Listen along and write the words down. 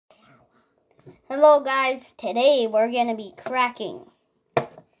Hello guys, today we're going to be cracking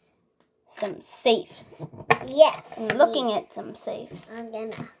some safes. Yes. And looking at some safes.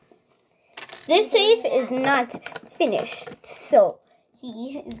 This safe is not finished, so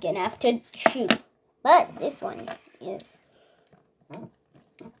he is going to have to shoot. But this one is.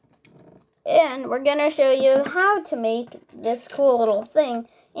 And we're going to show you how to make this cool little thing.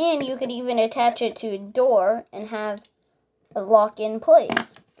 And you could even attach it to a door and have a lock in place.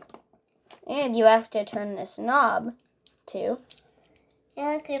 And you have to turn this knob to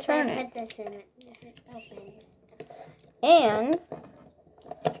turn it. Put this in it. And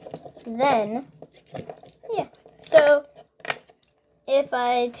then, yeah. So if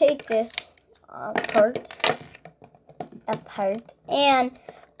I take this apart, and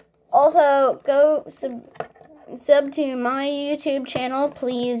also go sub to my YouTube channel,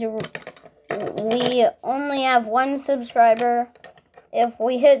 please. We only have 1 subscriber. If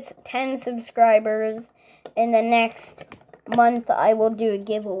we hit 10 subscribers in the next month, I will do a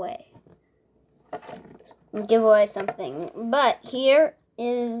giveaway. Give away something. But here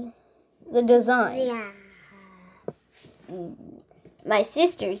is the design. Yeah. My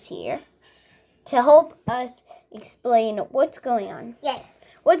sister's here to help us explain what's going on. Yes.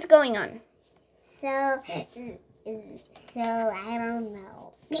 What's going on? So I don't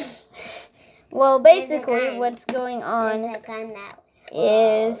know. Well, basically what's going on There's a gun that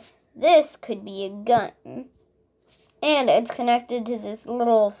is this could be a gun. And it's connected to this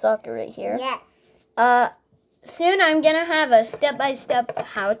little sucker right here. Yes. Soon I'm going to have a step-by-step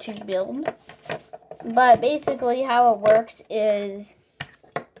how to build. But basically how it works is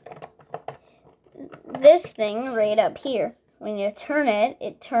this thing right up here. When you turn it,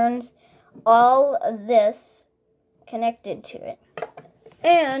 it turns all of this connected to it.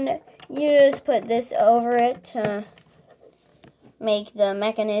 And you just put this over it to make the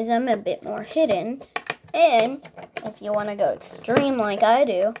mechanism a bit more hidden. And if you want to go extreme like I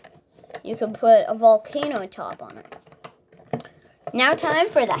do, you can put a volcano top on it. Now time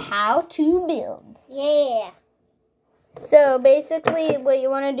for the how to build. Yeah. So basically what you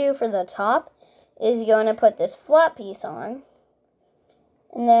want to do for the top is you want to put this flat piece on.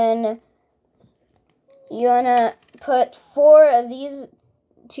 And then you want to put 4 of these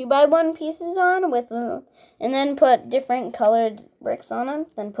 2x1 pieces on and then put different colored bricks on them.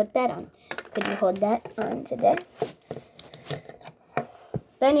 Then put that on. Could you hold that on today?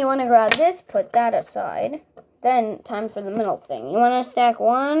 Then you want to grab this, put that aside. Then time for the middle thing. You want to stack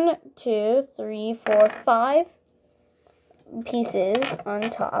 1, 2, 3, 4, 5 pieces on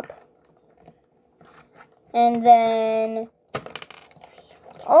top. And then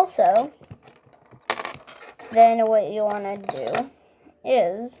also, then what you want to do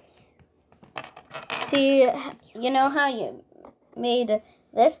is, see, you know how you made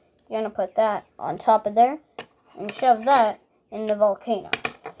this? You're going to put that on top of there and shove that in the volcano.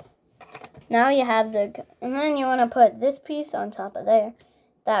 Now you have and then you want to put this piece on top of there,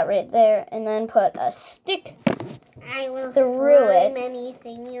 that right there, and then put a stick through it.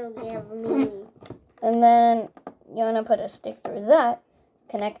 Anything you give me. And then you want to put a stick through that,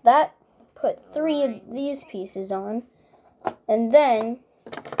 connect that, put 3 of these pieces on, and then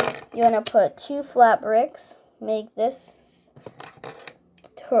you want to put 2 flat bricks, make this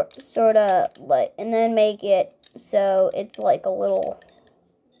sort of like, and then make it so it's like a little,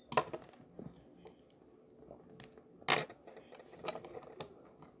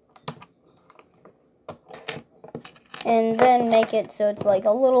 and then make it so it's like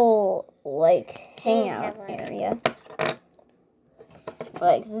a little, like, hangout area.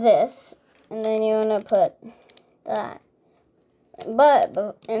 Like this. And then you want to put that.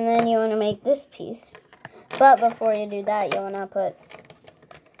 And then you want to make this piece. But before you do that, you want to put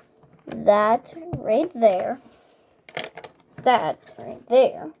that right there. That right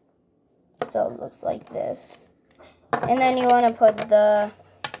there. So it looks like this. And then you want to put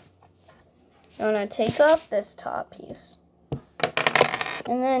you want to take off this top piece.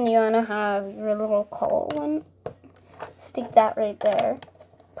 And then you want to have your little column. Stick that right there.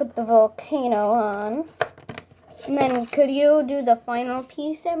 Put the volcano on. And then could you do the final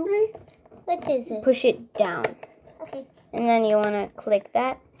piece, Embry? What is it? Push it down. Okay. And then you want to click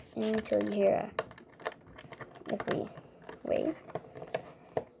that until you hear if we wait.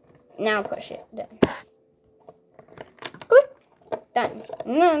 Now push it down. Click. Done.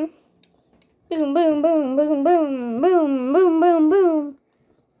 And then boom, boom, boom, boom, boom, boom, boom, boom, boom.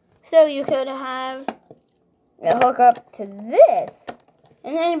 So you could have it hook up to this,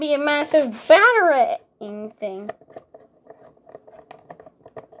 and then it'd be a massive battering thing.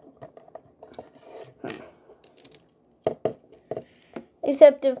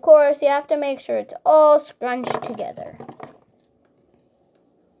 Except, of course, you have to make sure it's all scrunched together.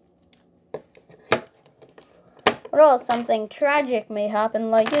 Or else something tragic may happen,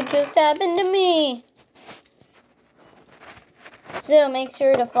 like it just happened to me. So make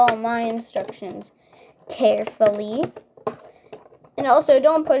sure to follow my instructions carefully. And also,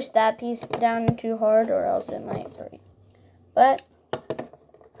 don't push that piece down too hard or else it might break. But,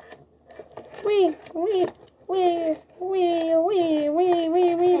 wee.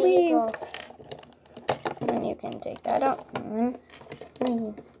 And you can take that out.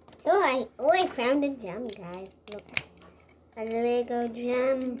 Oh, I found a gem, guys. Look. A Lego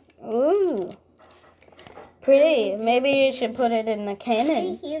gem. Ooh. Pretty. Maybe you should put it in the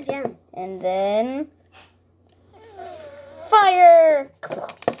cannon. Huge gem. And then fire.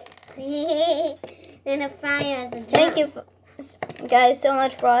 Then a fire is a gem. Thank you guys so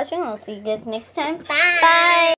much for watching. I'll see you guys next time. Bye. Bye.